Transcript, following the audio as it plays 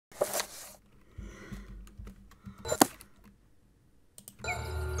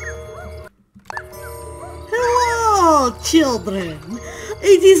Hello, children.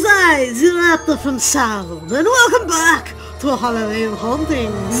 It is I, the raptor from Sound, and welcome back to Halloween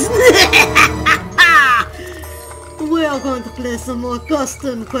Hauntings. We are going to play some more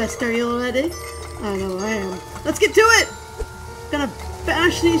custom quest. Are you ready? I know I am. Let's get to it. Gonna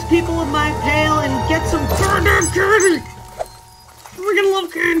bash these people with my pail and get some goddamn candy. We're gonna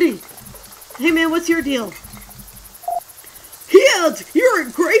love candy. Hey man, what's your deal? Kids, you're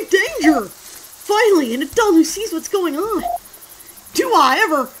in grave danger. Finally, an adult who sees what's going on. Do I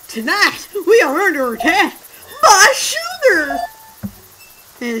ever? Tonight, we are under attack by Sugar!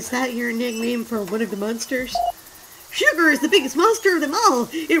 Is that your nickname for one of the monsters? Sugar is the biggest monster of them all.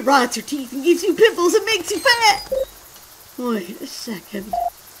 It rots your teeth and gives you pimples and makes you fat. Wait a second.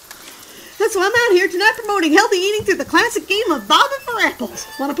 That's why I'm out here tonight promoting healthy eating through the classic game of bobbing for apples.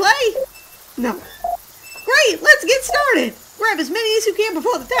 Wanna play? No. Great, let's get started. Grab as many as you can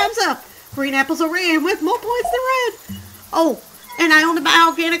before the time's up. Green apples are rare and worth more points than red. Oh, and I only buy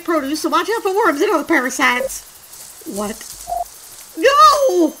organic produce, so watch out for worms and other parasites. What?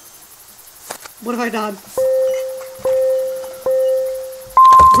 No! What have I done?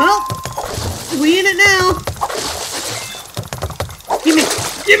 Well, we in it now. Give me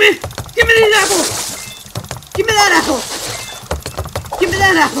these apples. Give me that apple. Give me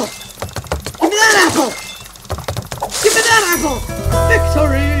that apple. Give me that apple. Give me that apple.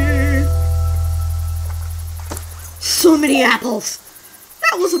 Victory. So many apples!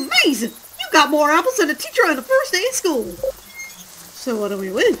 That was amazing! You got more apples than a teacher on the first day of school! So what do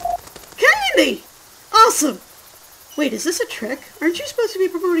we win? Candy! Awesome! Wait, is this a trick? Aren't you supposed to be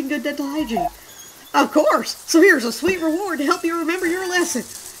promoting good dental hygiene? Of course! So here's a sweet reward to help you remember your lesson.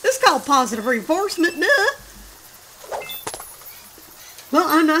 This is called positive reinforcement, duh! Well,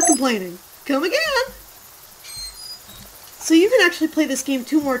 I'm not complaining. Come again! So you can actually play this game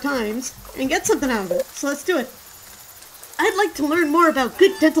 2 more times and get something out of it. So let's do it. I'd like to learn more about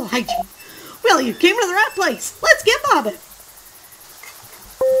good dental hygiene. Well, you came to the right place. Let's get bobbing.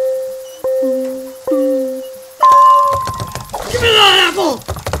 Give me that apple!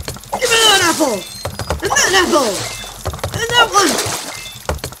 Give me that apple! And that apple! And that one!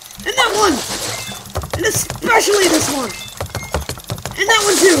 And that one! And especially this one! And that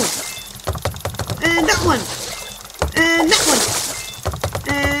one too! And that one! And that one!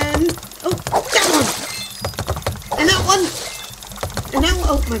 And... oh, that one! And that one! And that one!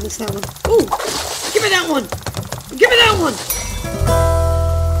 Oh, I missed that one. Ooh! Give me that one! Give me that one!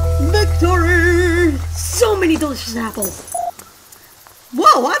 Victory! So many delicious apples!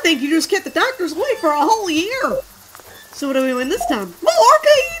 Whoa, I think you just kept the doctors away for a whole year! So what do we win this time? More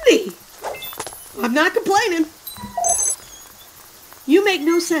candy! I'm not complaining. You make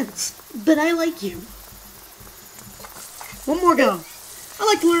no sense, but I like you. One more go. I'd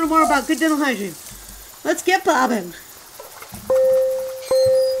like to learn more about good dental hygiene. Let's get bobbing.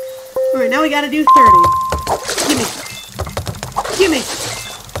 Alright, now we gotta do 30. Gimme. Gimme.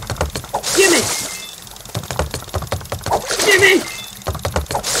 Gimme. Gimme.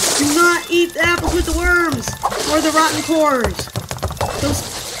 Do not eat the apples with the worms or the rotten cores. Those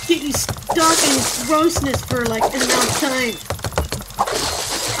get you stuck in grossness for like an amount of time.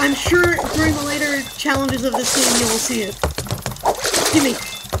 I'm sure during the later challenges of this game you will see it. Gimme.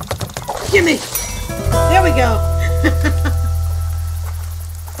 Gimme. There we go.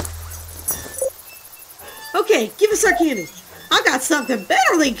 Okay, give us our candy. I got something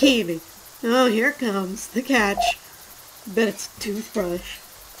better than candy. Oh, here comes the catch. Bet it's a toothbrush.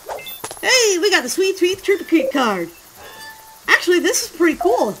 Hey, we got the Sweet Treat Trick-or-Treat card. Actually, this is pretty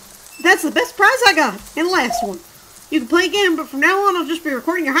cool. That's the best prize I got, and the last one. You can play again, but from now on I'll just be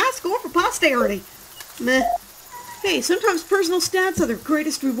recording your high score for posterity. Meh. Hey, sometimes personal stats are the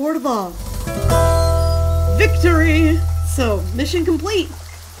greatest reward of all. Victory! So, mission complete.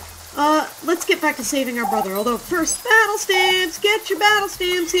 Let's get back to saving our brother. Although first, battle stamps! Get your battle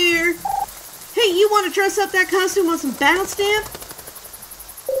stamps here! Hey, you want to dress up that costume on some battle stamp?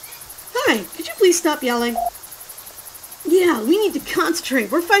 Hi, could you please stop yelling? Yeah, we need to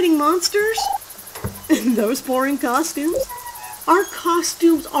concentrate. We're fighting monsters. And those boring costumes? Our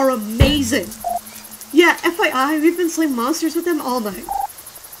costumes are amazing. Yeah, FYI, we've been slaying monsters with them all night.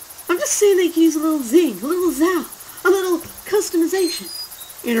 I'm just saying they can use a little zing, a little zow, a little customization.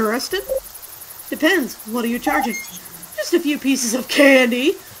 Interested? Depends. What are you charging? Just a few pieces of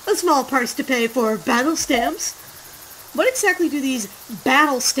candy, a small price to pay for battle stamps. What exactly do these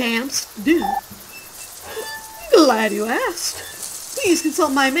battle stamps do? Glad you asked. Please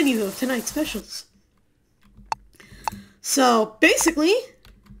consult my menu of tonight's specials. So, basically,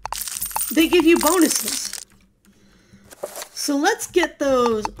 they give you bonuses. So let's get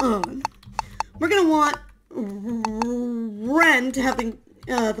those on. We're going to want Ren to have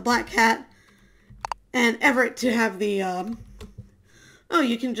the black cat, and Everett to have the, oh,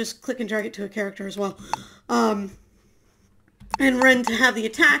 you can just click and drag it to a character as well. And Ren to have the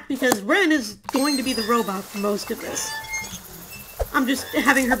attack, because Ren is going to be the robot for most of this. I'm just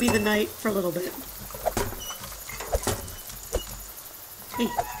having her be the knight for a little bit. Hey.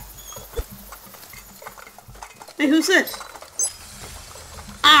 Hey, who's this?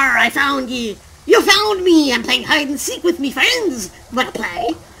 Arr, I found ye! You found me! I'm playing hide and seek with me friends! Wanna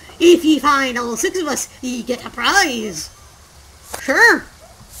play? If ye find all 6 of us, ye get a prize! Sure!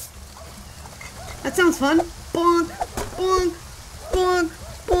 That sounds fun. Bonk, bonk, bonk,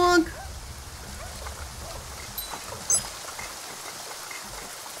 bonk.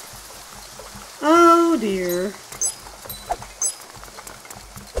 Oh dear.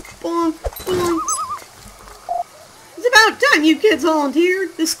 Bonk, bonk. It's about time you kids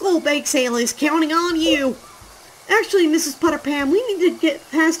volunteered. The school bake sale is counting on you. Actually, Mrs. Potter Pam, we need to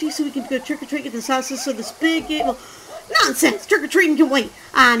get past you so we can go trick-or-treat at this house so this big game... Well, nonsense! Trick-or-treating can wait.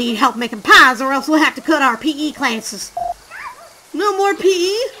 I need help making pies or else we'll have to cut our PE classes. No more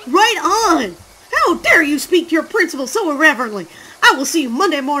PE? Right on! How dare you speak to your principal so irreverently? I will see you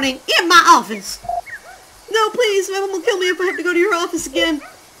Monday morning in my office. No, please, Mom will kill me if I have to go to your office again.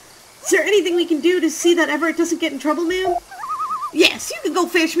 Is there anything we can do to see that Everett doesn't get in trouble, ma'am? Yes, you can go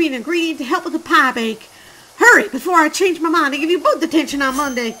fetch me an ingredient to help with the pie bake. Hurry, before I change my mind and give you both attention on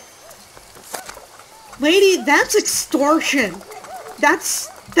Monday. Lady, that's extortion. That's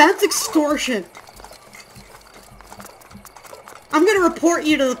extortion. I'm gonna report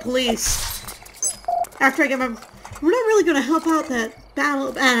you to the police. After I get my... We're not really gonna help out that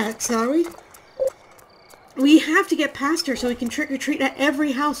battle axe, are we? We have to get past her so we can trick-or-treat at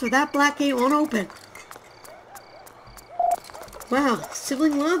every house with that black gate won't open. Wow,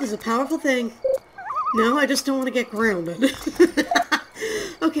 sibling love is a powerful thing. No, I just don't want to get grounded.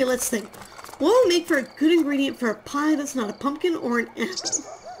 Okay, let's think. What will make for a good ingredient for a pie that's not a pumpkin or an apple?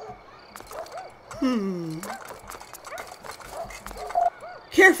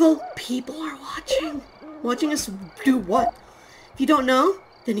 Careful, people are watching. Watching us do what? If you don't know,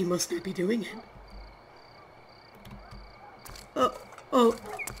 then you must not be doing it. Okay.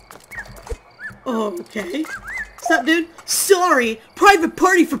 What's up, dude? Sorry, private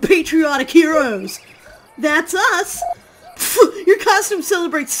party for patriotic heroes. That's us. Your costume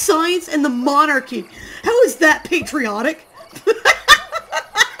celebrates science and the monarchy. How is that patriotic?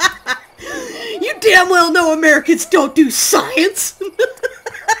 You damn well know Americans don't do science.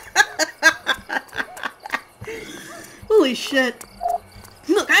 Holy shit.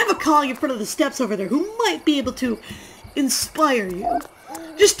 Look, I have a colleague in front of the steps over there who might be able to inspire you.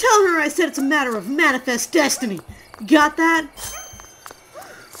 Just tell her I said it's a matter of manifest destiny. Got that?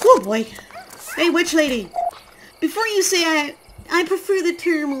 Oh boy. Hey, witch lady. Before you say I prefer the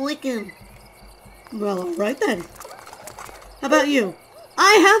term Wiccan. Well, alright then. How about you?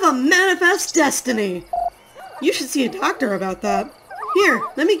 I have a manifest destiny. You should see a doctor about that. Here,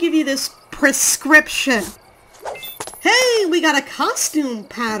 let me give you this prescription. Hey, we got a costume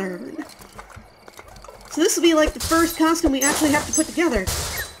pattern. So this will be like the first costume we actually have to put together.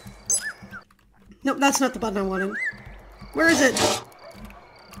 Nope, that's not the button I wanted. Where is it?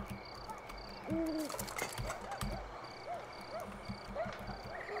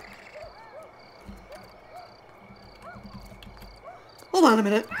 Hold on a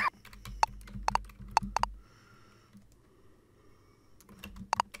minute.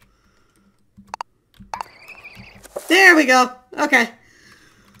 There we go. Okay.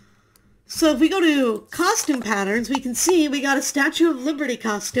 So if we go to costume patterns, we can see we got a Statue of Liberty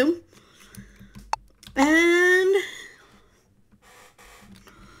costume. And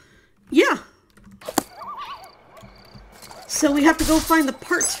yeah. So we have to go find the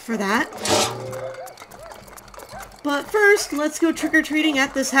parts for that. But first, let's go trick-or-treating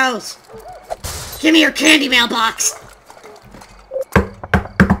at this house. Give me your candy mailbox!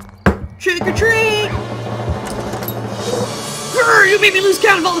 Trick-or-treat! Grr, you made me lose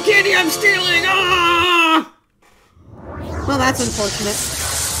count of all the candy I'm stealing! Ah! Well, that's unfortunate.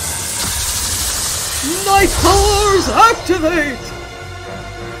 Night powers activate!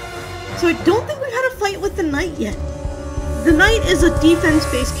 So I don't think we've had a fight with the Knight yet. The Knight is a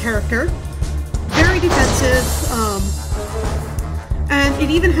defense-based character. Very defensive, and it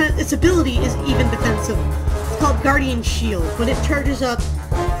even has, its ability is even defensive. It's called Guardian Shield. When it charges up,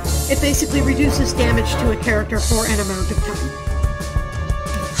 it basically reduces damage to a character for an amount of time.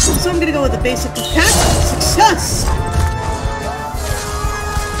 So I'm gonna go with the basic attack. Success!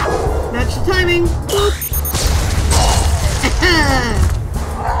 Match the timing. Boop.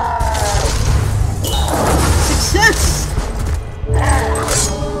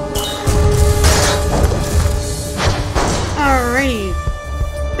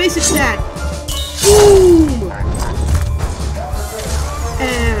 Basic attack. Boom!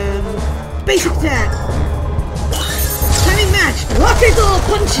 And basic attack. Timing match. Rocket-Doll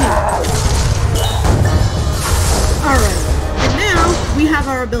Punchy! Alright. And now we have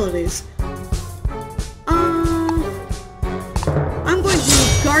our abilities. I'm going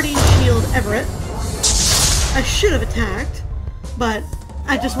to Guardian Shield Everett. I should have attacked, but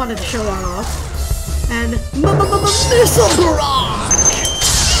I just wanted to show that off. And Missile Barrage!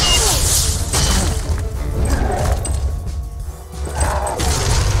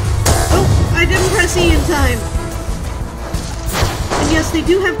 Oh, I didn't press E in time. And yes, they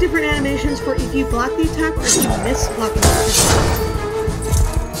do have different animations for if you block the attack or if you miss blocking the attack.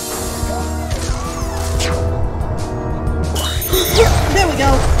 There we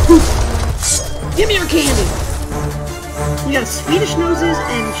go. Give me your candy. We got Swedish noses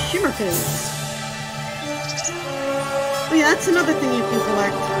and shimmer fins. Oh yeah, that's another thing you can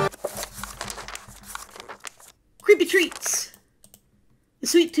collect. Creepy treats. The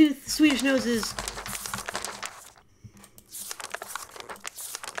sweet tooth, Swedish noses.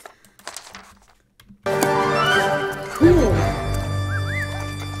 Cool.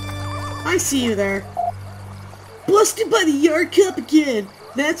 I see you there. Busted by the Yard Cup again.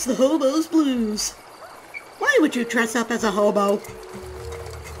 That's the hobo's blues. Why would you dress up as a hobo?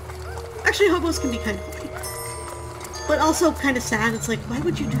 Actually, hobos can be kind of funny. But also kind of sad. It's like, why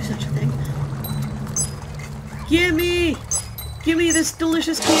would you do such a thing? Gimme this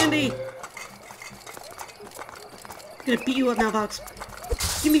delicious candy. I'm gonna beat you up, Mailbox.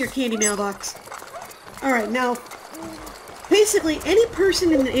 Give me your candy, Mailbox. Alright, now, basically, any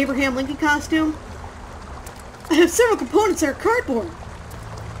person in an Abraham Lincoln costume, I have several components that are cardboard.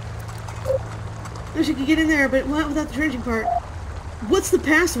 I wish I could get in there, but not without the dredging part. What's the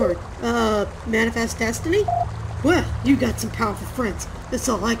password? Manifest Destiny? Well, you got some powerful friends. That's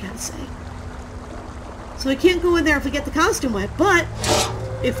all I gotta say. So we can't go in there if we get the costume wet, but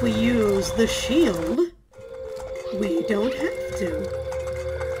if we use the shield, we don't have to.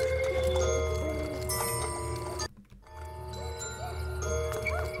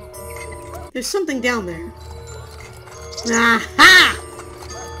 There's something down there. Aha!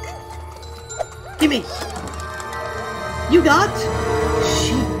 Gimme! You got?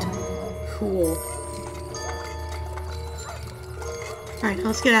 Shoot. Cool. Alright, now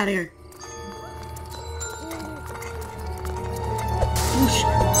let's get out of here. Whoosh,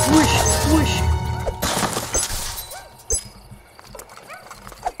 whoosh, whoosh.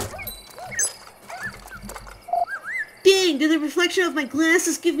 Dang, did the reflection of my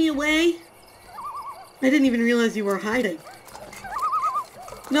glasses give me away? I didn't even realize you were hiding.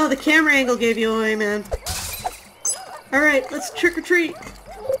 No, the camera angle gave you away, man. Alright, let's trick or treat.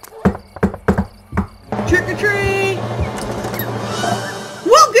 Trick or treat!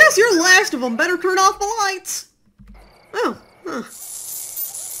 Well, guess you're last of them. Better turn off the lights. Oh, huh.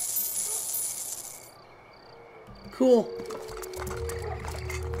 Cool.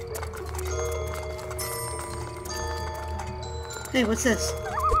 Hey, what's this?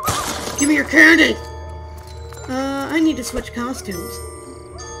 Give me your candy! I need to switch costumes.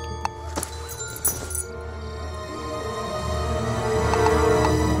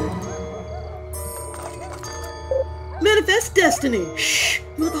 Manifest Destiny! Shh!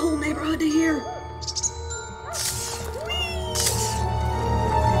 You want the whole neighborhood to hear?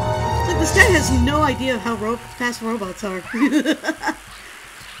 Like, this guy has no idea how fast robots are.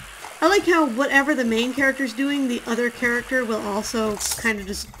 I like how whatever the main character's doing, the other character will also kind of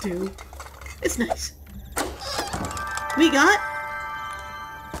just do. It's nice. We got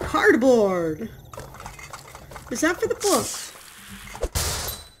cardboard. Is that for the book?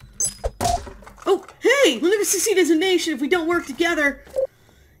 Oh, hey! We'll never succeed as a nation if we don't work together.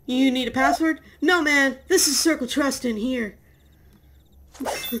 You need a password? No, man. This is Circle Trust in here.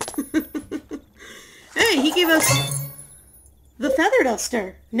 Hey, he gave us the feather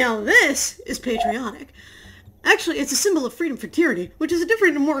duster. Now this is patriotic. Actually, it's a symbol of freedom for tyranny, which is a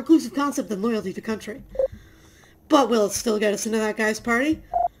different and more inclusive concept than loyalty to country. But will it still get us into that guy's party?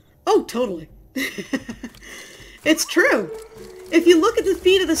 Oh, totally. It's true. If you look at the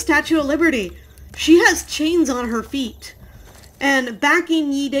feet of the Statue of Liberty, she has chains on her feet. And back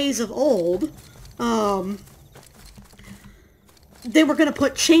in ye days of old, they were going to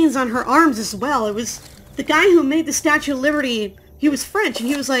put chains on her arms as well. It was the guy who made the Statue of Liberty, he was French, and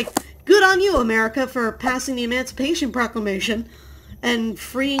he was like, good on you, America, for passing the Emancipation Proclamation and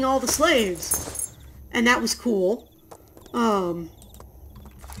freeing all the slaves. And that was cool.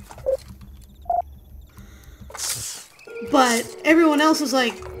 But everyone else was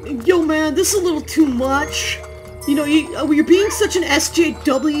like, yo man, this is a little too much. You know, you're being such an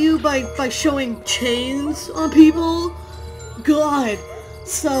SJW by showing chains on people. God.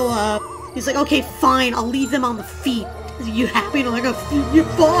 So, he's like, okay, fine, I'll leave them on the feet. Are you happy? And I'm like, oh, you're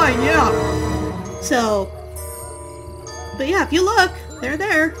fine, yeah. So, but yeah, if you look, they're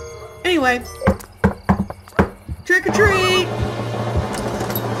there. Anyway, trick or treat.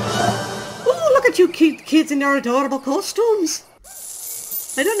 Oh, look at you kids in your adorable costumes.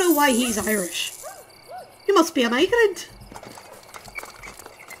 I don't know why he's Irish. You must be a migrant.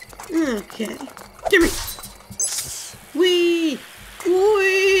 Okay, give me. Wee!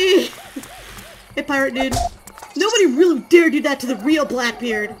 Wee! Hey, pirate dude. Nobody really dare do that to the real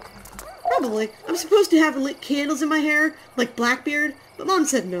Blackbeard. Probably. I'm supposed to have lit candles in my hair, like Blackbeard, but Mom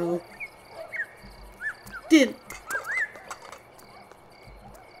said no. Did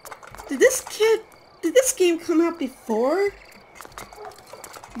this game come out before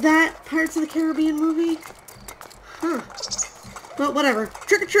that Pirates of the Caribbean movie? Huh. Well, whatever.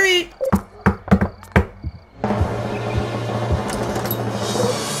 Trick or treat!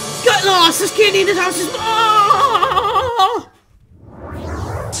 Got lost! There's candy in this house! Oh!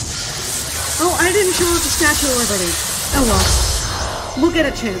 Oh, I didn't show up the Statue of Liberty. Oh well. We'll get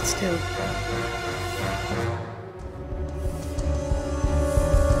a chance to.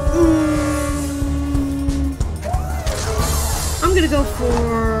 I'm gonna go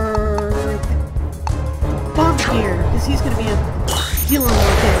for Bob here, because he's gonna be dealing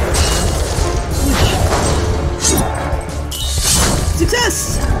with it.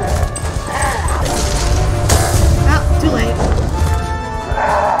 Success! Ah, too late.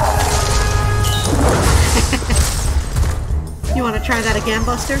 You want to try that again,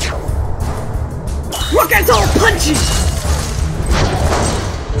 Buster? Rocket's all punchy!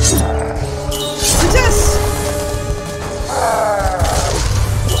 Success!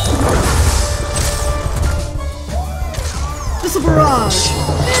 Missile barrage!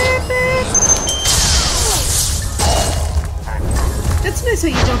 It's nice how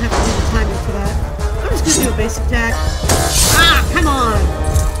you don't have to do the timing for that. I'm just gonna do a basic attack. Ah, come on!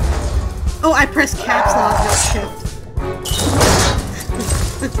 Oh, I pressed caps lock, not shift.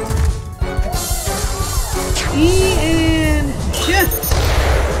 E and shift!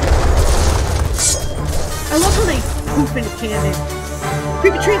 I love how they poof into candy.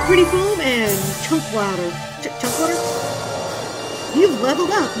 Creepy treat, pretty foam, and chunk water. Chunk water? You've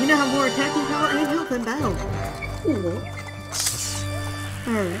leveled up. You now have more attacking power and health in battle. Cool.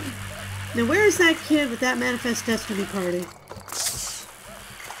 Alright. Now where is that kid with that Manifest Destiny party?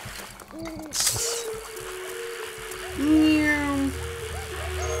 Meow.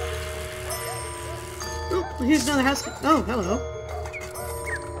 Oh, here's another house. Oh, hello.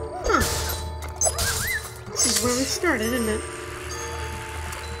 Huh. This is where we started, isn't it?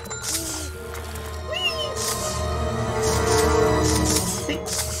 Whee! Hey,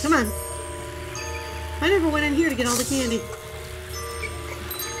 come on. I never went in here to get all the candy.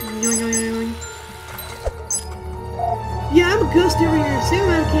 Yeah, I'm a ghost over here. Same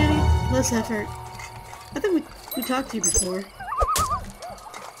amount of candy, less effort. I think we talked to you before.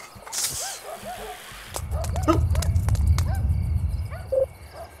 Oh!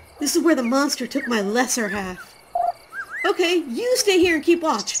 This is where the monster took my lesser half. Okay, you stay here and keep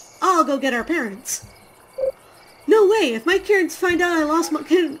watch. I'll go get our parents. No way! If my parents find out I lost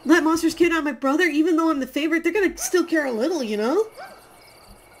that monster's kid on my brother, even though I'm the favorite, they're gonna still care a little, you know?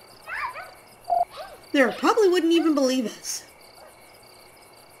 They probably wouldn't even believe us.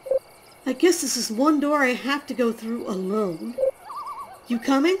 I guess this is one door I have to go through alone. You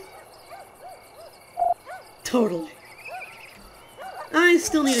coming? Totally. I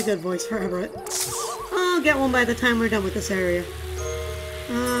still need a good voice for Everett. I'll get one by the time we're done with this area.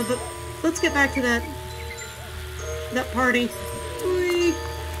 But let's get back to that party. Whee!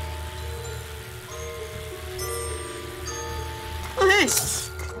 Oh, hey!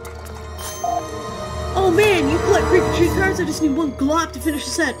 Oh man, you collect creepy treat cards? I just need one glop to finish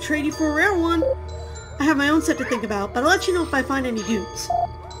the set. Trade you for a rare one. I have my own set to think about, but I'll let you know if I find any dupes.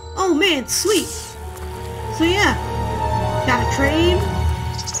 Oh man, sweet! So yeah, got a trade.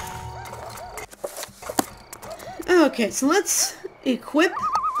 Okay, so let's equip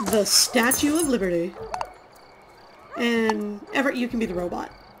the Statue of Liberty. And Everett, you can be the robot.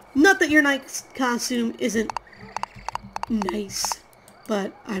 Not that your night costume isn't nice,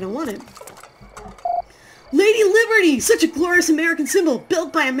 but I don't want it. Lady Liberty! Such a glorious American symbol,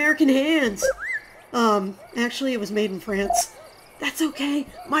 built by American hands! Actually it was made in France. That's okay,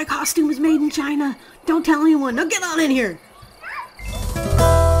 my costume was made in China. Don't tell anyone, now get on in here!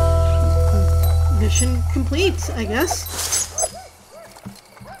 Mission complete, I guess.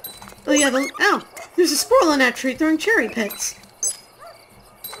 Oh yeah, ow! There's a squirrel in that tree throwing cherry pits.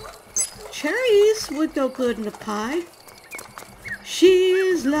 Cherries would go good in a pie.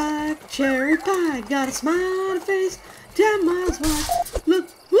 She's like cherry pie, got a smiley face, 10 miles wide. Look,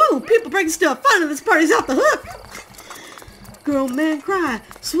 woo, people breaking stuff. Finally, this party's off the hook. Grown man cry,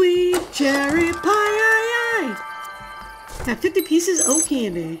 sweet cherry pie. Have 50 pieces of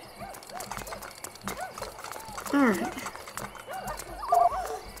candy. Alright.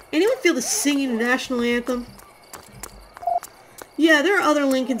 Anyone feel the singing national anthem? Yeah, there are other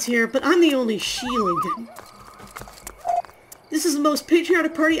Lincolns here, but I'm the only she-Lincoln. This is the most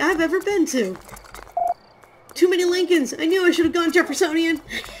patriotic party I've ever been to. Too many Lincolns. I knew I should have gone Jeffersonian.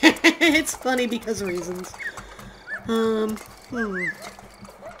 It's funny because of reasons. Ow!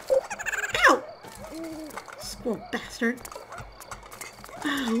 Squirrel bastard.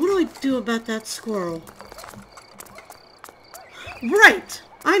 What do I do about that squirrel? Right!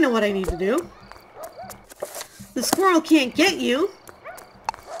 I know what I need to do. The squirrel can't get you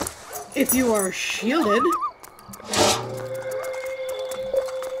if you are shielded.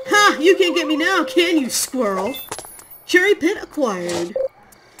 Ha! You can't get me now, can you, squirrel? Cherry pit acquired.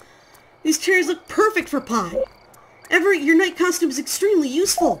 These cherries look perfect for pie. Everett, your night costume is extremely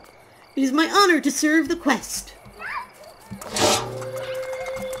useful. It is my honor to serve the quest.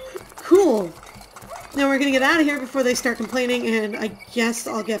 Cool. Now we're gonna get out of here before they start complaining, and I guess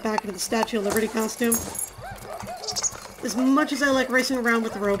I'll get back into the Statue of Liberty costume. As much as I like racing around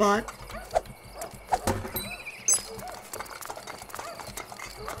with the robot.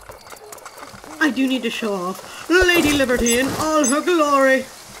 I do need to show off Lady Liberty in all her glory.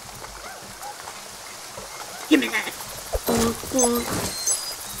 Give me that.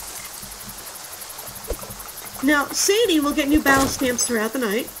 Now, Sadie will get new battle stamps throughout the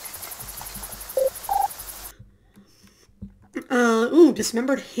night.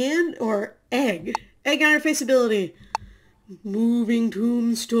 Dismembered hand or egg. Egg on her face ability. Moving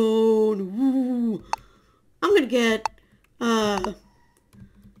tombstone. Ooh. I'm gonna get,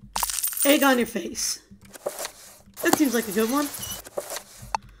 egg on your face. That seems like a good one.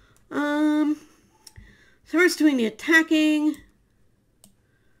 So we're just doing the attacking.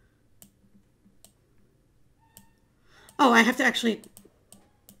 Oh, I have to actually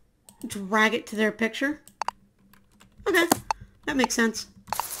drag it to their picture. Okay, that makes sense.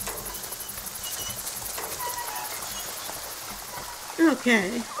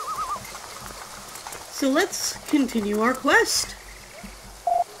 Okay. So let's continue our quest.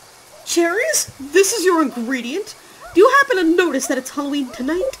 Cherries? This is your ingredient? Do you happen to notice that it's Halloween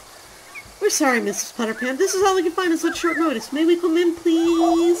tonight? We're sorry, Mrs. Putterpan. This is all we can find on such short notice. May we come in,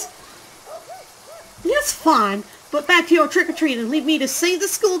 please? Yes, fine. But back to your trick-or-treat and leave me to save the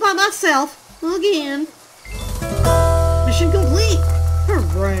school by myself. Again. Mission complete.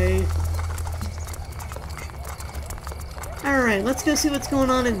 Hooray. Alright, let's go see what's going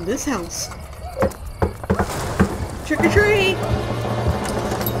on in this house. Trick-or-treat!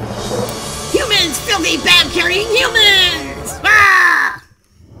 Humans! Filthy, bad-carrying humans! Ah!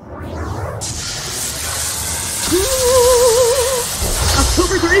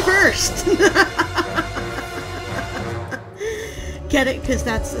 October 31st! Get it? Because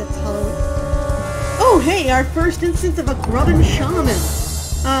that's Halloween. Oh, hey! Our first instance of a Grubbin Shaman.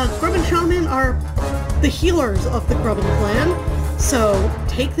 Grubbin Shaman are the healers of the Grubbin clan, so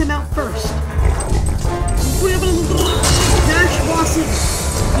take them out first. Dash bosses.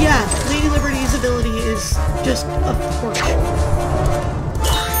 Yeah, Lady Liberty's ability is just a torch.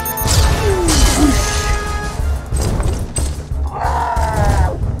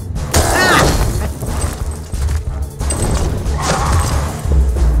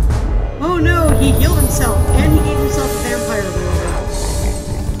 Oh no, he healed himself, and he gave himself a vampire ability.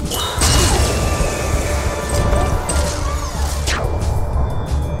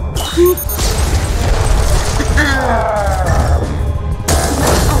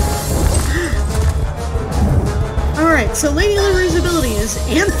 Alright, so Lady Liberty's ability is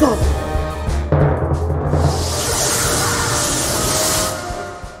Anthem.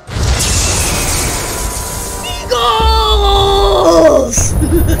 Eagles!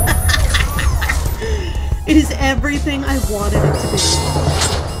 It is everything I wanted it to be.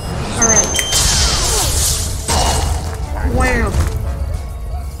 Alright. Wow.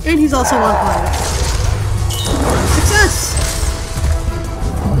 And he's also on fire. Success!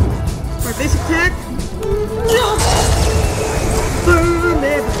 Our basic attack. Burn,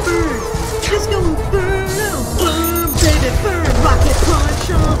 baby, burn. Just go and burn, oh, burn, baby, burn. Rocket punch,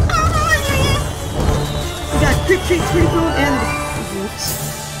 oh, yeah. We got quick treat, free phone, and whoops.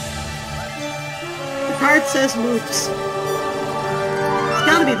 The card says moops. It's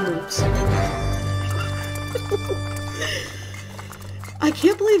gotta be the moops. I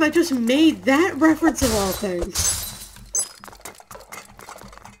can't believe I just made that reference of all things.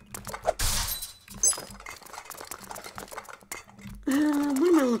 What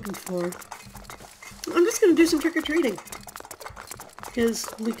am I looking for? I'm just going to do some trick-or-treating. Because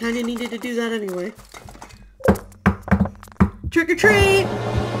we kind of needed to do that anyway. Trick-or-treat!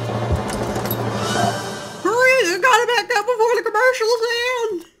 Hurry! I gotta back up before the commercials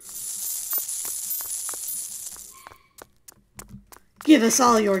end! Give us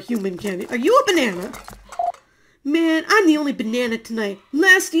all your human candy. Are you a banana? Man, I'm the only banana tonight.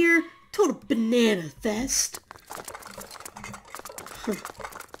 Last year, total banana fest. Huh.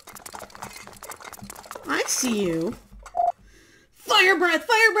 I see you. Fire breath!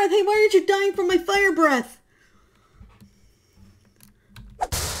 Fire breath! Hey, why aren't you dying from my fire breath?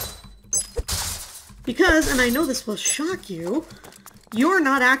 Because, and I know this will shock you, you're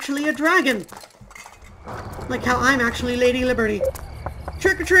not actually a dragon. Like how I'm actually Lady Liberty.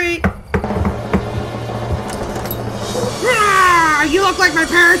 Trick or treat! Ah, you look like my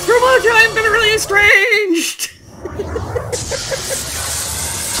parents from which I'm been really estranged!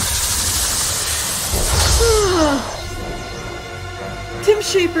 Tim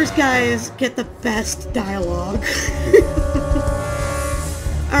Schafer's guys get the best dialogue.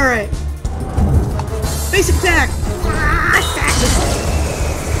 Alright. Basic attack!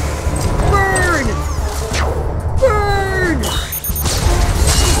 Burn! Burn!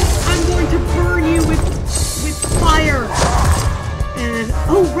 I'm going to burn you with fire! And,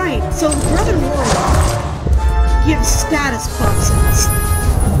 oh right, so Brother Warrior gives status buffs.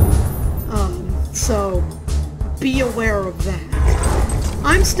 So be aware of that.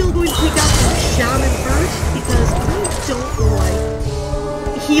 I'm still going to take out the shaman first because I don't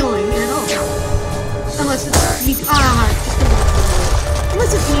like healing at all. Unless it's me,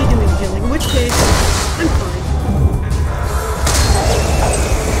 unless it's me doing healing, in which case I'm fine.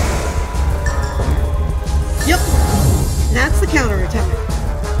 Yep, that's the counterattack.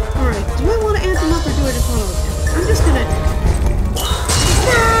 Alright, do I want to amp him up or do I just want to attack? I'm just gonna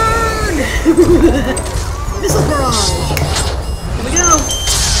burn! Missile barrage! Here we go!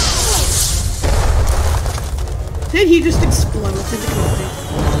 And he just explodes into coffee.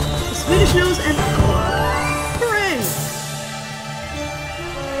 The Swedish nose and hooray!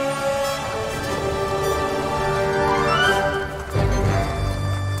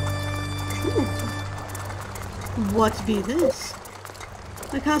 Ooh. What be this?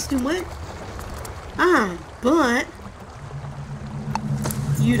 My costume wet? Ah, but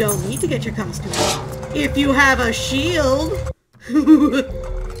you don't need to get your costume wet if you have a shield.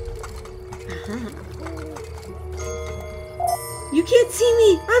 You can't see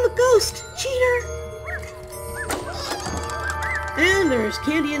me! I'm a ghost! Cheater! And there's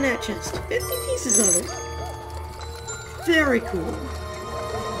candy in that chest. 50 pieces of it. Very cool.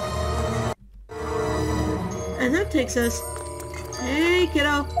 And that takes us... Hey,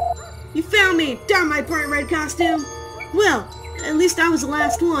 kiddo! You found me! Darn my bright red costume! Well, at least I was the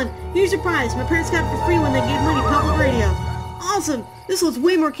last one. Here's your prize. My parents got it for free when they gave money public radio. Awesome! This holds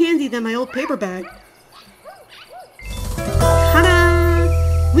way more candy than my old paper bag.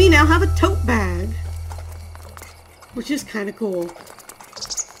 Ta-da! We now have a tote bag. Which is kind of cool.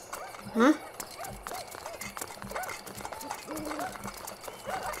 Huh?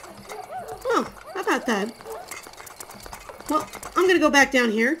 Oh, how about that? Well, I'm gonna go back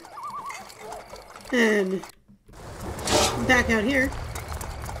down here. And back out here.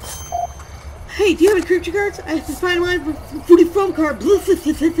 Hey, do you have any creature cards? I have to find one for fruity foam card.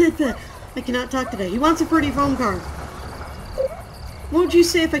 I cannot talk today. He wants a fruity foam card. What would you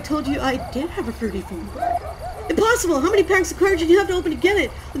say if I told you I did have a fruity foam card? Impossible! How many packs of cards did you have to open to get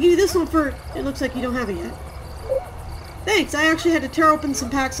it? I'll give you this one for... It looks like you don't have it yet. Thanks, I actually had to tear open some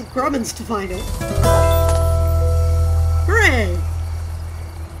packs of Grubbins to find it. Hooray!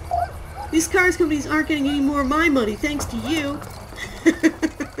 These cards companies aren't getting any more of my money, thanks to you.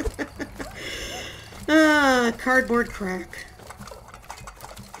 Cardboard crack.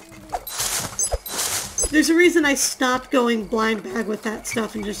 There's a reason I stopped going blind bag with that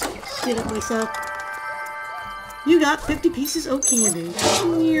stuff and just did it myself. You got 50 pieces of candy.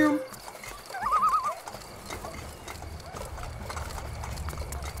 Yeah.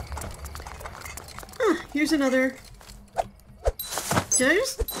 Here's another. Did I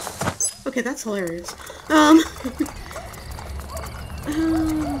just... Okay, that's hilarious.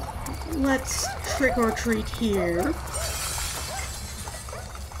 Let's trick or treat here.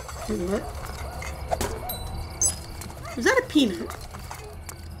 What? Was that a peanut?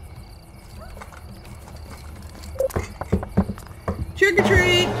 Trick or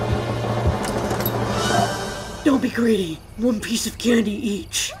treat! Don't be greedy. One piece of candy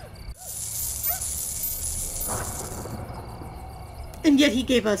each. And yet he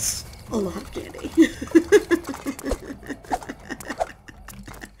gave us a lot of candy.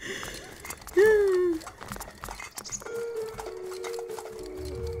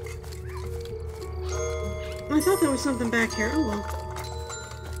 I thought there was something back here. Oh well.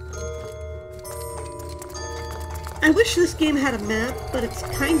 I wish this game had a map, but it's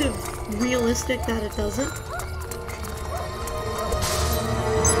kind of realistic that it doesn't.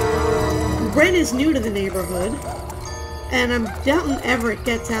 Ren is new to the neighborhood, and I'm doubting Everett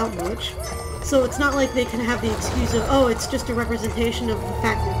gets out much, so it's not like they can have the excuse of, oh, it's just a representation of the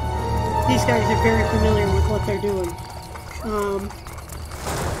fact that these guys are very familiar with what they're doing.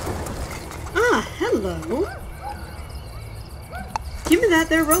 Hello. Give me that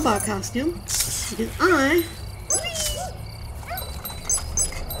there robot costume, because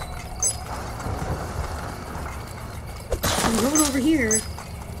I'm going over here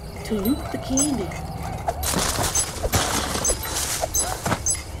to loot the candy.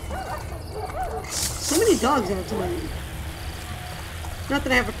 So many dogs outside. Not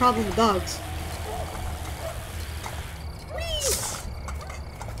that I have a problem with dogs.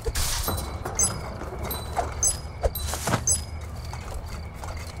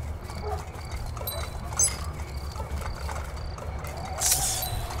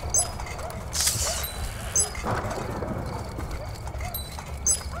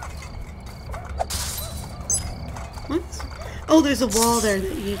 What? Oh, there's a wall there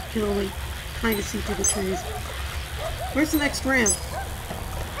that you can only kind of see through the trees. Where's the next ramp?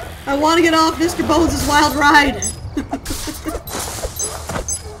 I want to get off Mr. Bones' wild ride!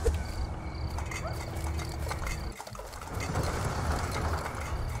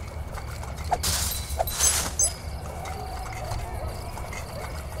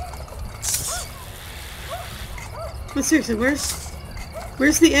 But seriously,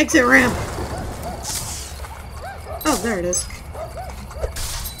 where's the exit ramp? Oh, there it is.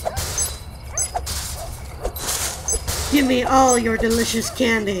 Give me all your delicious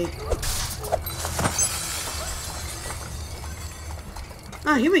candy.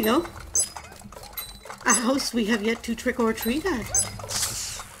 Ah, here we go. A house we have yet to trick or treat at.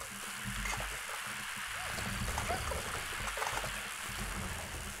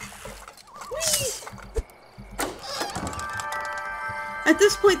 At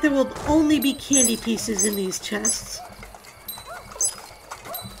this point, there will only be candy pieces in these chests.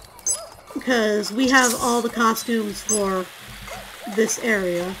 Because we have all the costumes for this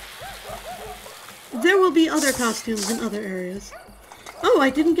area. There will be other costumes in other areas. Oh, I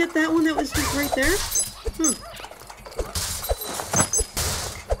didn't get that one that was just right there?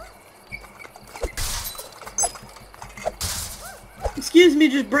 Excuse me,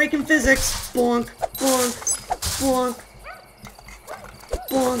 just breaking physics. Bonk, bonk, bonk.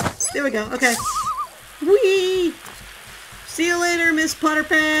 Bonk. There we go. Okay. Whee! See you later, Miss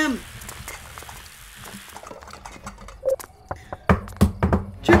Putterpam!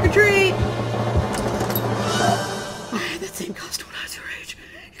 Trick or treat! I had that same costume when I was your age.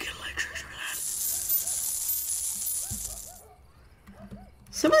 You get lectures for that.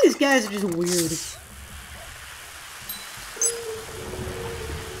 Some of these guys are just weird.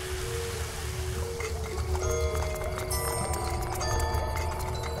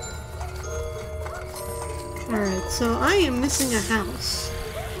 Alright, so I am missing a house.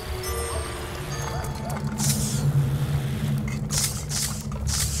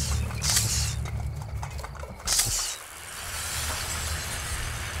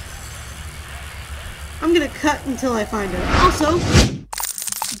 I'm gonna cut until I find it. Also, I'm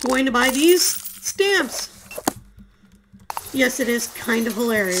going to buy these stamps. Yes, it is kind of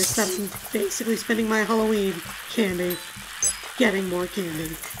hilarious that I'm basically spending my Halloween candy getting more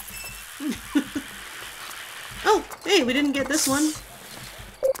candy. Oh, hey, we didn't get this one.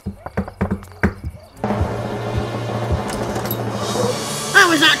 I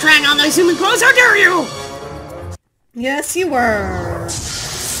was not trying on those human clothes, how dare you! Yes, you were.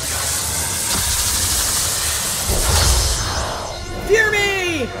 Fear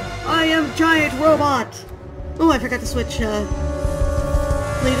me! I am Giant Robot! Oh, I forgot to switch,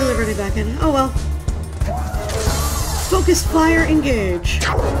 Lady Liberty back in. Oh well. Focus, fire, engage.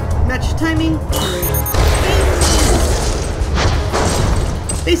 Match timing, 3.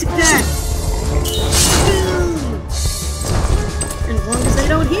 Basic attack! Boom! And as long as they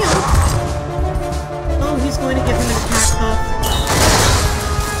don't heal... Oh, he's going to give him an attack buff.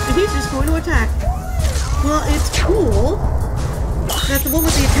 And he's just going to attack. Well, it's cool that the one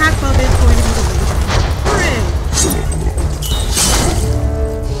with the attack buff is going to be the winner. Hooray!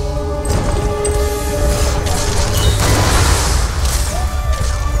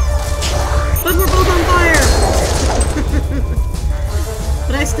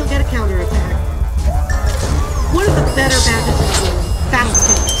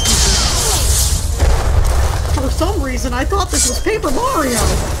 Mario!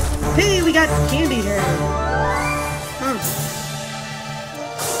 Hey, we got candy here. Huh.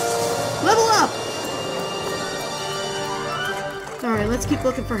 Level up! Alright, let's keep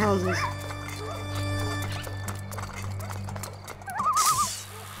looking for houses.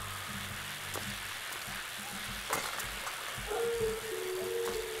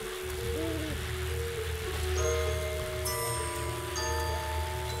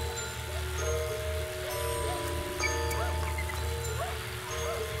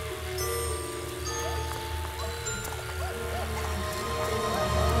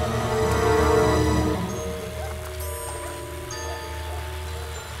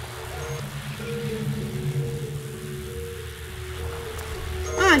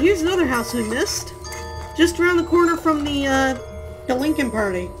 Ah, here's another house we missed. Just around the corner from the Lincoln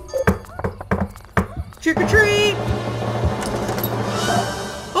party. Trick or treat!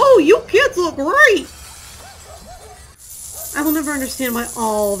 Oh, you kids look great! I will never understand why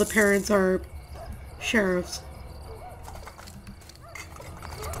all the parents are sheriffs.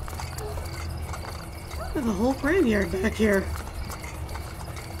 There's a whole graveyard back here.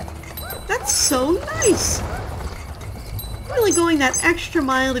 That's so nice! Really going that extra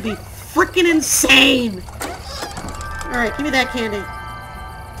mile to be frickin' insane! Alright, give me that candy.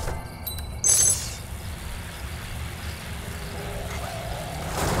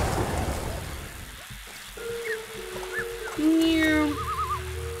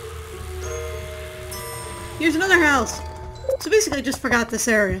 Here's another house. So basically I just forgot this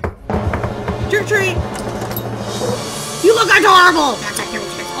area. Trick or treat! You look adorable! That's a huge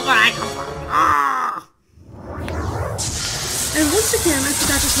where I come from. Ah! And once again, I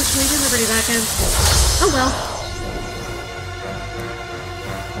forgot to switch Lady Liberty back in. Oh well.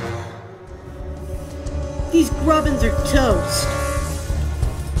 These grubbins are toast.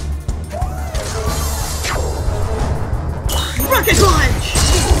 Rocket launch!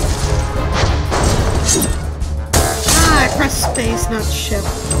 Ah, I pressed space, not shift.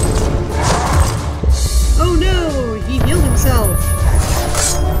 Oh no, he healed himself.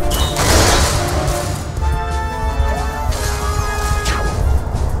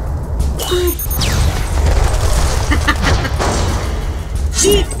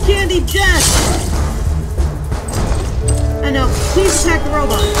 Eat candy death! I know, please attack the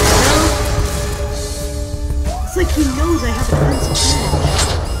robot. No? It's like he knows I have a pencil finish.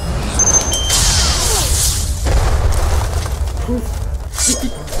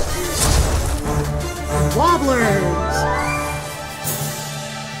 Wobblers!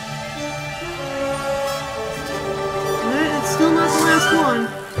 Alright, it's still not the last one.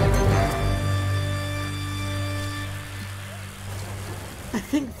 I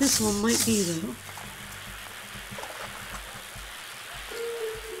think this one might be, though.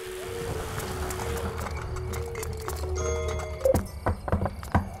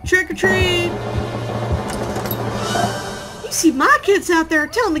 Trick or treat! You see my kids out there,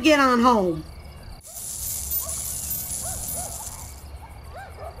 tell them to get on home.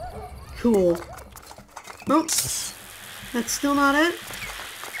 Cool. Oh, that's still not it.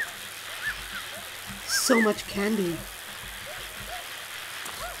 So much candy.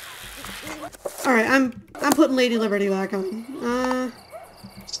 Alright, I'm putting Lady Liberty back on.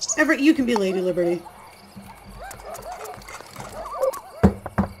 Everett, you can be Lady Liberty.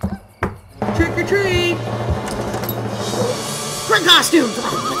 Trick or treat! Great costume!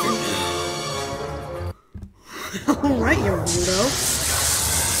 Alright, you weirdo.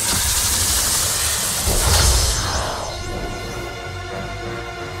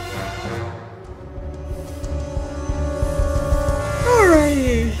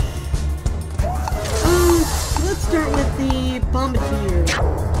 Alrighty. Let's start with the Bombardier.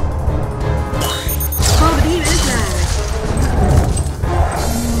 Bombardier is back.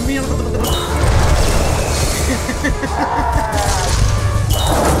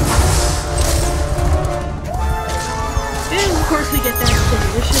 And of course we get that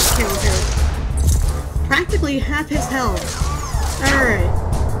delicious character. Practically half his health. Alright.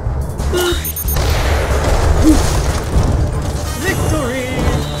 Victory!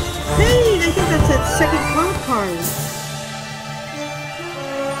 Hey, I think that's that second club card.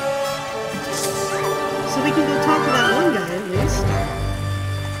 So we can go talk to that one guy at least.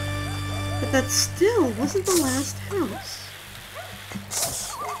 But that still wasn't the last house.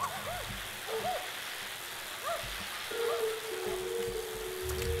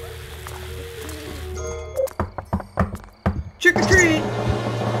 Trick or treat!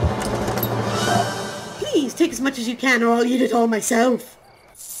 Please, take as much as you can or I'll eat it all myself.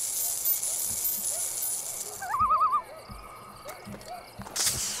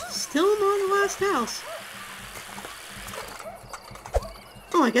 Still not the last house.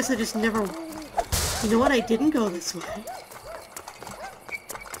 know, I guess I just never... You know what? I didn't go this way.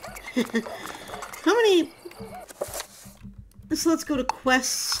 How many... So let's go to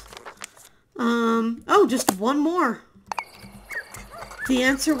quests. Oh, just one more. The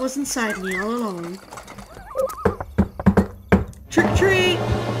answer was inside me all along. Trick or treat!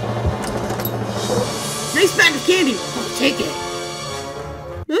 Nice bag of candy! I'll take it.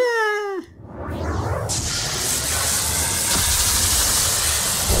 Ah!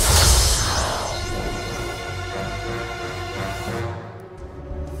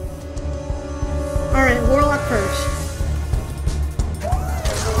 Alright, Warlock first.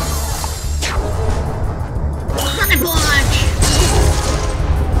 Rocket Punch!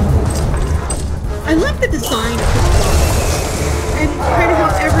 I like the design of the boss, and kind of how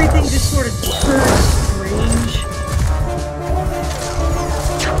everything just sort of turns strange.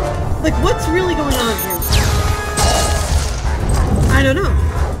 Like, what's really going on here? I don't know.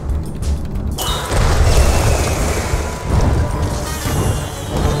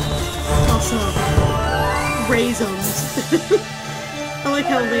 Also, raisins. I like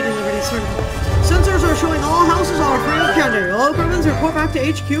how Lady Liberty sort of... Sensors are showing all houses are free of candy. All criminals report back to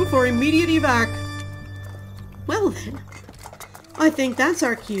HQ for immediate evac. Well then, I think that's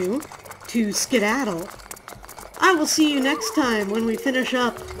our cue to skedaddle. I will see you next time when we finish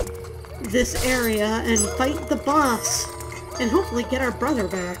up this area and fight the boss and hopefully get our brother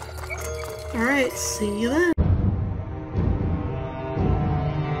back. Alright, see you then.